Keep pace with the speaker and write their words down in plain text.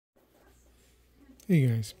Hey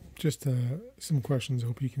guys, just some questions I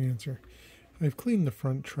hope you can answer. I've cleaned the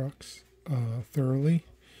front trucks thoroughly.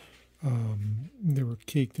 They were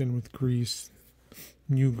caked in with grease,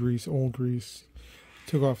 new grease, old grease.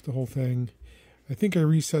 Took off the whole thing. I think I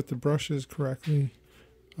reset the brushes correctly,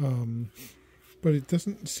 but it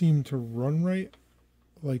doesn't seem to run right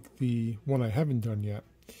like the one I haven't done yet.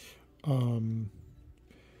 Let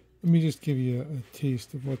me just give you a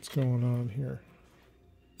taste of what's going on here.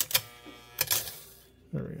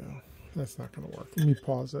 There we go. That's not going to work. Let me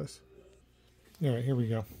pause this. All right, here we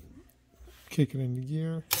go. Kick it into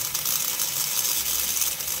gear.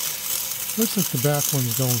 Looks like the back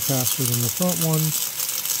one's going faster than the front one.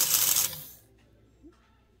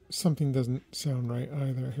 Something doesn't sound right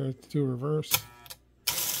either. Here, let's do reverse.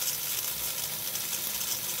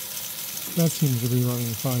 That seems to be running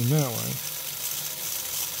fine that way.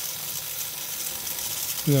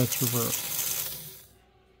 So that's reversed.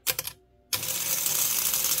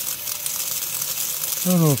 I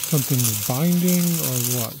don't know if something's binding or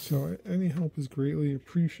what, so any help is greatly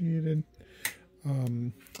appreciated.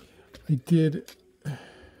 I did,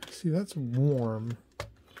 see that's warm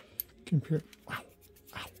compared, ow,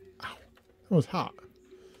 ow, ow, that was hot.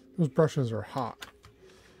 Those brushes are hot.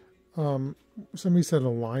 Somebody said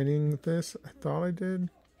aligning this, I thought I did.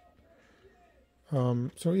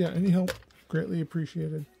 So yeah, any help, greatly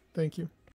appreciated. Thank you.